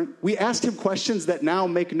totally different. We asked him questions that now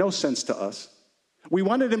make no sense to us. We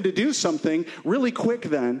wanted him to do something really quick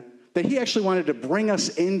then that he actually wanted to bring us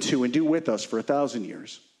into and do with us for 1,000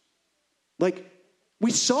 years. Like,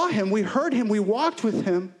 we saw him, we heard him, we walked with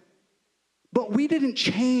him, but we didn't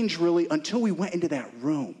change really until we went into that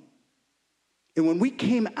room. And when we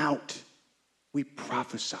came out, we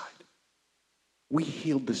prophesied. We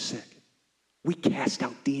healed the sick. We cast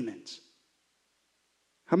out demons.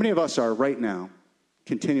 How many of us are right now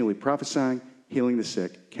continually prophesying, healing the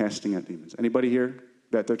sick, casting out demons? Anybody here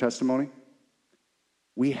that their testimony?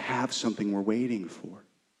 We have something we're waiting for.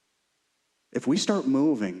 If we start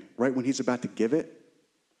moving right when he's about to give it,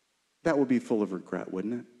 that would be full of regret,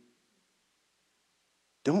 wouldn't it?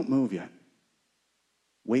 Don't move yet.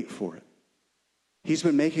 Wait for it. He's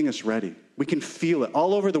been making us ready. We can feel it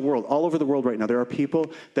all over the world right now. There are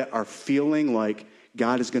people that are feeling like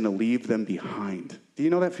God is going to leave them behind. Do you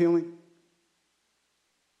know that feeling?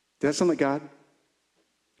 Does that sound like God?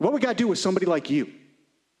 What would God do with somebody like you?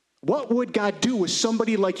 What would God do with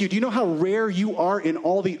somebody like you? Do you know how rare you are in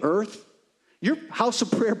all the earth? You're house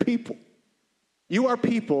of prayer people. You are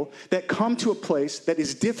people that come to a place that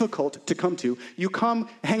is difficult to come to. You come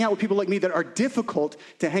hang out with people like me that are difficult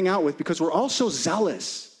to hang out with because we're all so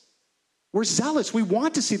zealous. We're zealous. We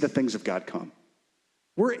want to see the things of God come.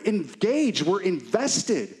 We're engaged. We're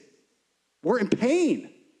invested. We're in pain.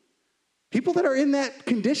 People that are in that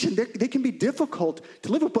condition, they can be difficult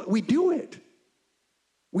to live with, but we do it.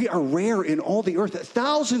 We are rare in all the earth.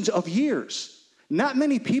 Thousands of years. Not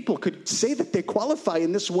many people could say that they qualify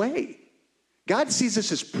in this way. God sees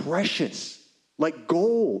us as precious, like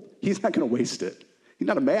gold. He's not going to waste it. He's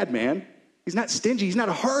not a madman. He's not stingy. He's not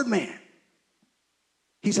a hard man.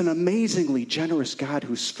 He's an amazingly generous God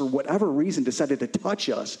who's, for whatever reason, decided to touch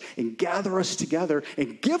us and gather us together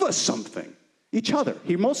and give us something. Each other.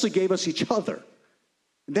 He mostly gave us each other.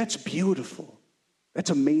 That's beautiful.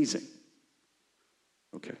 That's amazing.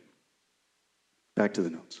 Okay. Back to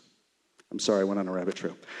the notes. I'm sorry, I went on a rabbit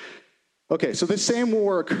trail. Okay, so this same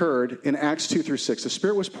war occurred in Acts 2-6. The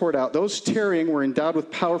Spirit was poured out. Those tarrying were endowed with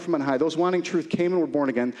power from on high. Those wanting truth came and were born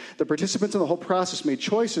again. The participants in the whole process made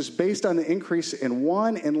choices based on the increase and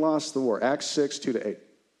won and lost the war. Acts 6, 2-8.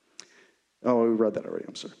 Oh, we read that already.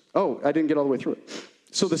 I'm sorry. Oh, I didn't get all the way through it.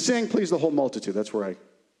 So the saying pleased the whole multitude. That's where I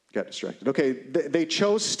got distracted. Okay, they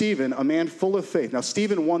chose Stephen, a man full of faith. Now,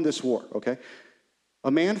 Stephen won this war, okay?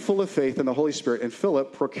 A man full of faith in the Holy Spirit. And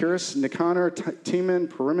Philip, Prochorus, Nicanor, Timon,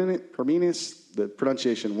 Parmenas, the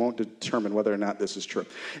pronunciation won't determine whether or not this is true.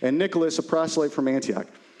 And Nicholas, a proselyte from Antioch,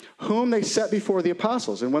 whom they set before the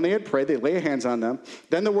apostles. And when they had prayed, they laid hands on them.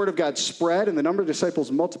 Then the word of God spread, and the number of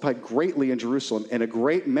disciples multiplied greatly in Jerusalem, and a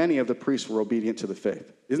great many of the priests were obedient to the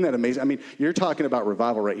faith. Isn't that amazing? I mean, you're talking about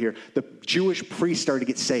revival right here. The Jewish priests started to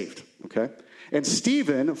get saved, okay? And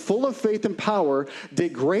Stephen, full of faith and power,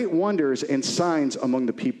 did great wonders and signs among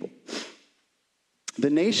the people. The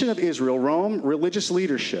nation of Israel, Rome, religious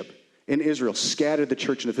leadership in Israel, scattered the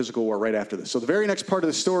church in a physical war right after this. So the very next part of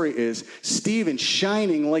the story is Stephen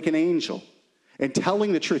shining like an angel and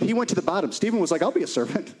telling the truth. He went to the bottom. Stephen was like, I'll be a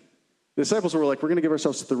servant. The disciples were like, we're going to give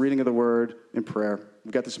ourselves to the reading of the word and prayer.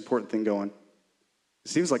 We've got this important thing going.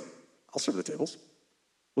 Stephen's like, I'll serve the tables.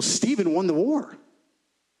 Well, Stephen won the war.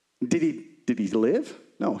 Did he live?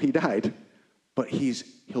 No, he died. But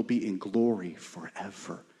he'll be in glory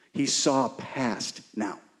forever. He saw past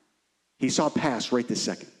now. He saw past right this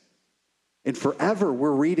second. And forever,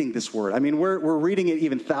 we're reading this word. I mean, we're reading it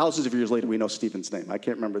even thousands of years later. We know Stephen's name. I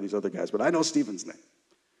can't remember these other guys, but I know Stephen's name.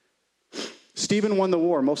 Stephen won the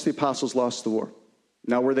war. Most of the apostles lost the war.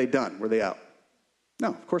 Now, were they done? Were they out? No,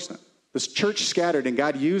 of course not. This church scattered, and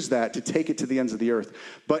God used that to take it to the ends of the earth.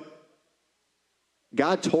 But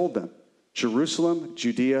God told them, Jerusalem,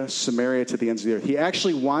 Judea, Samaria, to the ends of the earth. He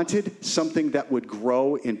actually wanted something that would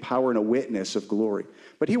grow in power and a witness of glory.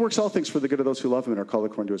 But he works all things for the good of those who love him and are called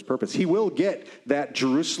according to his purpose. He will get that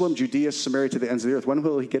Jerusalem, Judea, Samaria, to the ends of the earth. When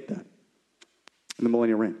will he get that? In the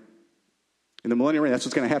millennial reign. In the millennial reign, that's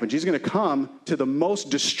what's going to happen. Jesus is going to come to the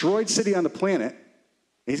most destroyed city on the planet.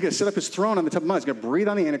 And he's going to set up his throne on the top of the mountain. He's going to breathe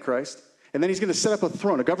on the Antichrist. And then he's going to set up a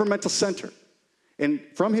throne, a governmental center. And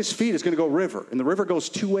from his feet is going to go a river. And the river goes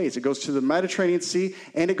two ways. It goes to the Mediterranean Sea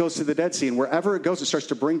and it goes to the Dead Sea. And wherever it goes, it starts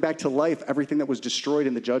to bring back to life everything that was destroyed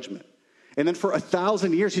in the judgment. And then for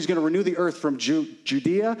 1,000 years, he's going to renew the earth from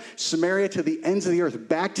Judea, Samaria, to the ends of the earth,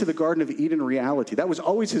 back to the Garden of Eden reality. That was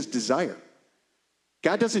always his desire.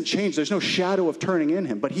 God doesn't change. There's no shadow of turning in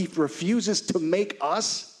him. But he refuses to make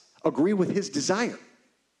us agree with his desire.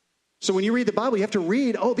 So when you read the Bible, you have to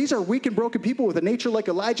read, oh, these are weak and broken people with a nature like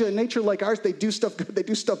Elijah, a nature like ours. They do stuff good. They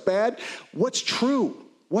do stuff bad. What's true?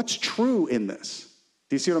 What's true in this?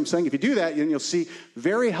 Do you see what I'm saying? If you do that, then you'll see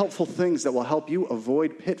very helpful things that will help you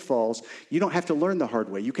avoid pitfalls. You don't have to learn the hard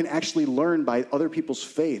way. You can actually learn by other people's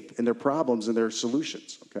faith and their problems and their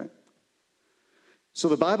solutions, okay? So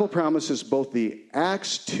the Bible promises both the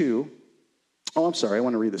Acts 2. Oh, I'm sorry, I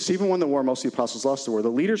want to read this. Stephen won the war. Most of the apostles lost the war. The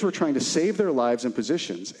leaders were trying to save their lives and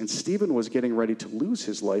positions, and Stephen was getting ready to lose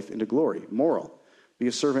his life into glory. Moral: be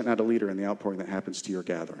a servant, not a leader, in the outpouring that happens to your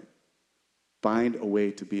gathering. Find a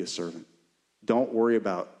way to be a servant. Don't worry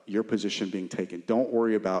about your position being taken. Don't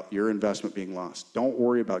worry about your investment being lost. Don't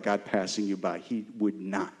worry about God passing you by. He would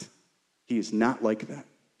not. He is not like that.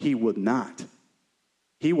 He would not.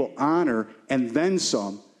 He will honor and then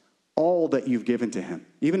some all that you've given to him.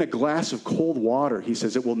 Even a glass of cold water, he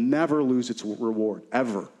says, it will never lose its reward,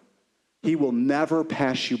 ever. He will never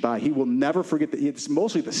pass you by. He will never forget that. It's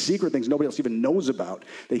mostly the secret things nobody else even knows about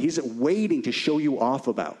that he's waiting to show you off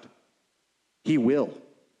about. He will.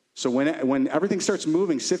 So when everything starts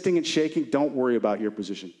moving, sifting and shaking, don't worry about your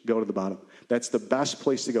position. Go to the bottom. That's the best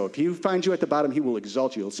place to go. If he finds you at the bottom, he will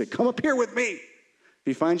exalt you. He'll say, come up here with me. If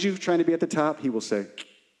he finds you trying to be at the top, he will say,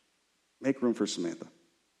 make room for Samantha.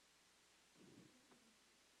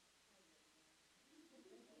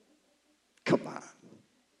 Come on.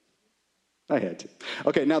 I had to.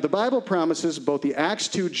 Okay, now the Bible promises both the Acts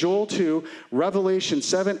 2, Joel 2, Revelation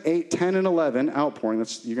 7, 8, 10, and 11 outpouring.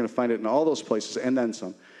 You're going to find it in all those places and then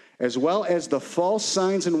some. As well as the false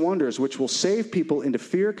signs and wonders which will save people into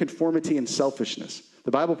fear, conformity, and selfishness.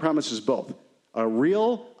 The Bible promises both. A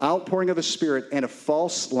real outpouring of the Spirit and a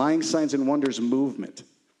false lying signs and wonders movement.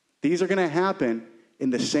 These are going to happen in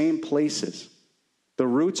the same places. The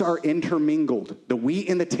roots are intermingled. The wheat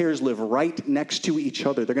and the tares live right next to each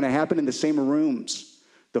other. They're going to happen in the same rooms.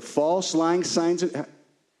 The false lying signs.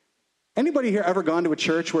 Anybody here ever gone to a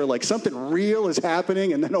church where like something real is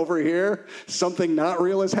happening and then over here something not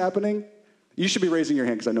real is happening? You should be raising your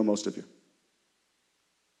hand because I know most of you.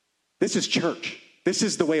 This is church. This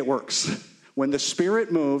is the way it works. When the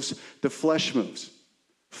Spirit moves, the flesh moves.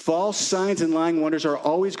 False signs and lying wonders are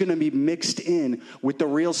always going to be mixed in with the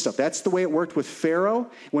real stuff. That's the way it worked with Pharaoh.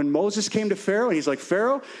 When Moses came to Pharaoh, he's like,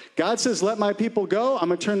 Pharaoh, God says, let my people go. I'm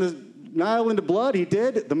going to turn the Nile into blood. He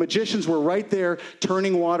did. The magicians were right there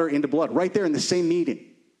turning water into blood, right there in the same meeting.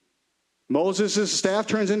 Moses' staff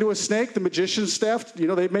turns into a snake. The magician's staff,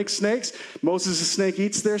 they make snakes. Moses' snake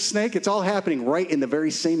eats their snake. It's all happening right in the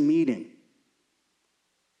very same meeting.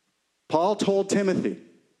 Paul told Timothy,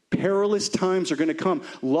 perilous times are going to come.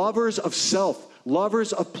 Lovers of self,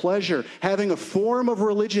 lovers of pleasure, having a form of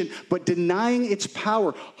religion, but denying its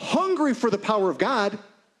power, hungry for the power of God,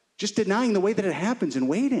 just denying the way that it happens and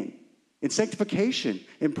waiting, in sanctification,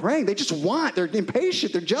 in praying. They just want, they're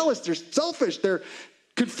impatient, they're jealous, they're selfish, they're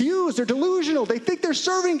confused, they're delusional. They think they're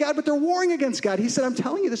serving God, but they're warring against God. He said, I'm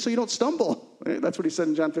telling you this so you don't stumble. That's what he said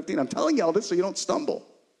in John 15. I'm telling you all this so you don't stumble.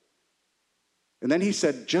 And then he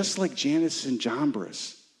said, just like Jannes and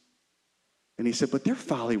Jambres. And he said, but their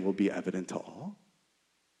folly will be evident to all.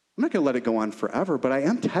 I'm not going to let it go on forever, but I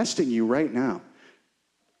am testing you right now.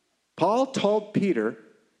 Paul told Peter,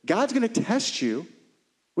 God's going to test you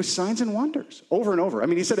with signs and wonders over and over. I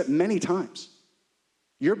mean, he said it many times.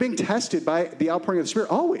 You're being tested by the outpouring of the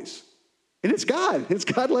Spirit always. And it's God. It's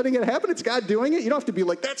God letting it happen. It's God doing it. You don't have to be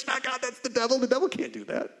like, that's not God, that's the devil. The devil can't do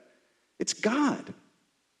that. It's God.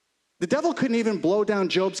 The devil couldn't even blow down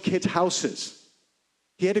Job's kids' houses.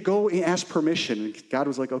 He had to go and ask permission. And God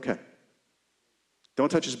was like, okay, don't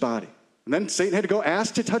touch his body. And then Satan had to go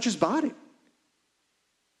ask to touch his body.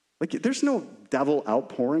 Like, there's no devil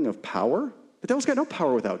outpouring of power. The devil's got no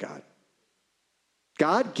power without God.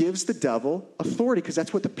 God gives the devil authority because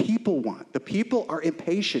that's what the people want. The people are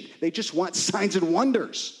impatient. They just want signs and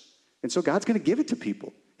wonders. And so God's going to give it to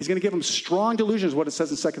people. He's going to give them strong delusions, what it says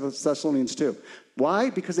in 2 Thessalonians 2. Why?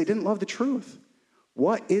 Because they didn't love the truth.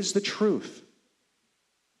 What is the truth?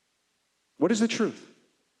 What is the truth?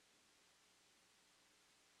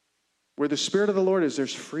 Where the Spirit of the Lord is,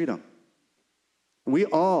 there's freedom. We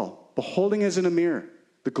all, beholding as in a mirror,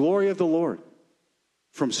 the glory of the Lord,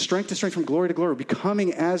 from strength to strength, from glory to glory,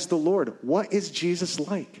 becoming as the Lord. What is Jesus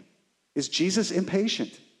like? Is Jesus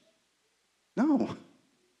impatient? No.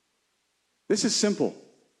 This is simple.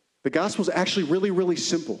 The gospel is actually really, really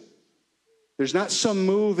simple. There's not some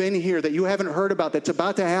move in here that you haven't heard about that's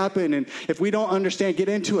about to happen, and if we don't understand, get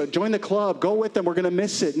into it. Join the club. Go with them. We're going to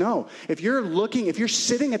miss it. No. If you're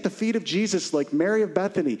sitting at the feet of Jesus like Mary of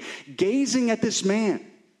Bethany, gazing at this man,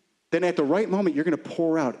 then at the right moment, you're going to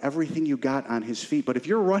pour out everything you got on his feet. But if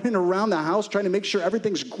you're running around the house trying to make sure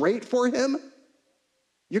everything's great for him,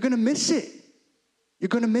 you're going to miss it. You're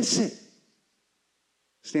going to miss it.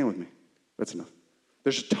 Stand with me. That's enough.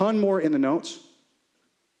 There's a ton more in the notes.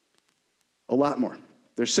 A lot more.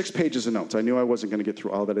 There's 6 pages of notes. I knew I wasn't going to get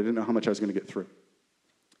through all that. I didn't know how much I was going to get through.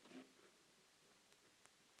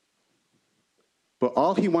 But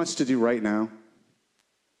all he wants to do right now,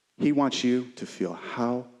 he wants you to feel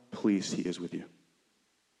how pleased he is with you.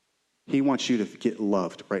 He wants you to get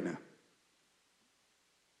loved right now.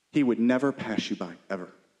 He would never pass you by, ever.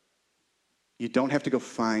 You don't have to go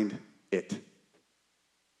find it.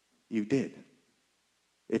 You did.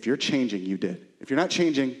 If you're changing, you did. If you're not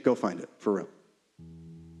changing, go find it, for real.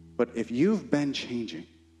 But if you've been changing,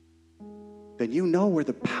 then you know where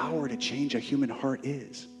the power to change a human heart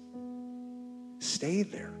is. Stay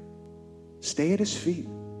there. Stay at his feet.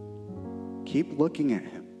 Keep looking at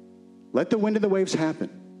him. Let the wind and the waves happen.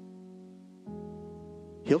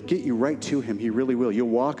 He'll get you right to him. He really will. You'll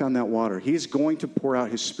walk on that water. He's going to pour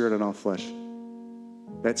out his Spirit on all flesh.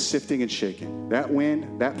 That sifting and shaking, that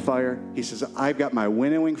wind, that fire. He says, I've got my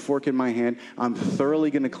winnowing fork in my hand. I'm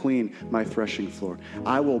thoroughly going to clean my threshing floor.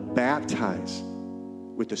 I will baptize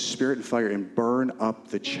with the Spirit and fire and burn up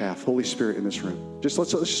the chaff. Holy Spirit in this room. Let's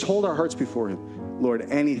just hold our hearts before him. Lord,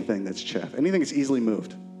 anything that's chaff, anything that's easily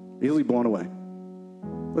moved, easily blown away,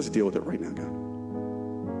 let's deal with it right now,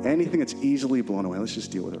 God. Anything that's easily blown away, let's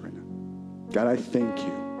just deal with it right now. God, I thank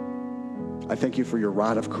you. I thank you for your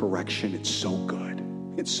rod of correction. It's so good.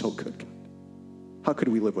 It's so good, God. How could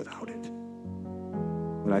we live without it?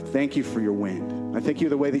 And I thank you for your wind. I thank you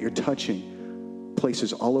the way that you're touching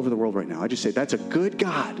places all over the world right now. I just say, that's a good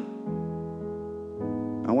God.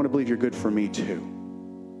 I want to believe you're good for me too.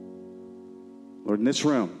 Lord, in this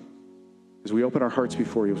room, as we open our hearts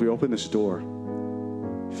before you, as we open this door,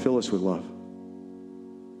 fill us with love.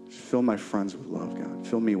 Fill my friends with love, God.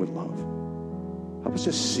 Fill me with love. Help us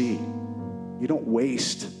just see. You don't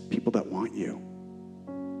waste people that want you.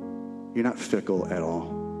 You're not fickle at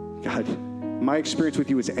all. God, my experience with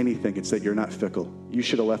you is anything. It's that you're not fickle. You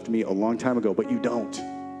should have left me a long time ago, but you don't.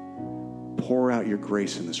 Pour out your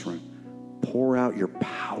grace in this room. Pour out your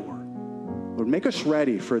power. Lord, make us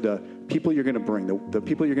ready for the people you're going to bring, the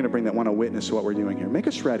people you're going to bring that want to witness what we're doing here. Make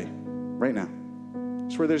us ready right now.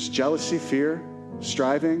 It's where there's jealousy, fear,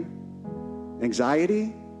 striving,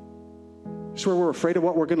 anxiety. It's where we're afraid of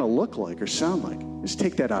what we're going to look like or sound like. Just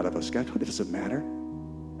take that out of us, God. It doesn't matter.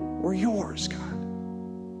 We're yours, God.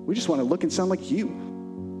 We just want to look and sound like you.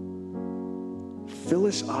 Fill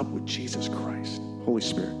us up with Jesus Christ. Holy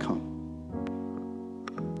Spirit, come.